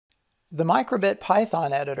The microbit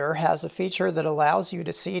Python editor has a feature that allows you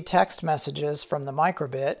to see text messages from the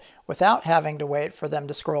microbit without having to wait for them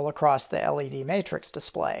to scroll across the LED matrix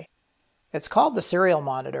display. It's called the serial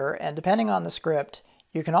monitor, and depending on the script,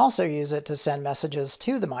 you can also use it to send messages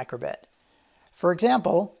to the microbit. For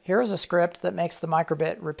example, here is a script that makes the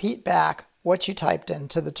microbit repeat back what you typed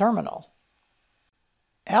into the terminal.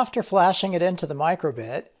 After flashing it into the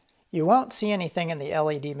microbit, you won't see anything in the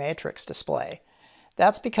LED matrix display.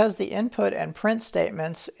 That's because the input and print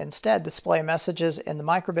statements instead display messages in the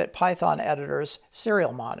microbit Python editor's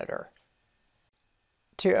serial monitor.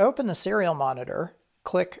 To open the serial monitor,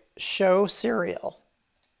 click Show Serial.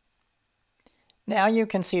 Now you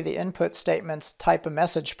can see the input statement's type a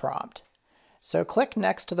message prompt. So click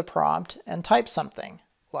next to the prompt and type something,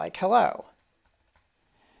 like hello.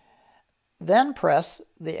 Then press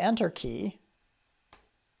the Enter key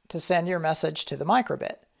to send your message to the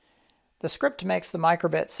microbit. The script makes the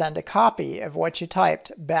microbit send a copy of what you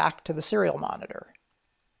typed back to the serial monitor.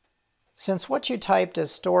 Since what you typed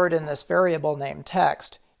is stored in this variable named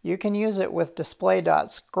text, you can use it with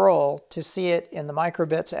display.scroll to see it in the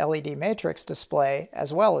microbit's LED matrix display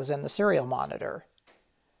as well as in the serial monitor.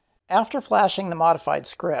 After flashing the modified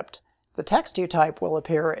script, the text you type will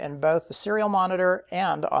appear in both the serial monitor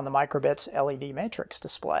and on the microbit's LED matrix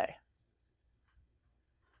display.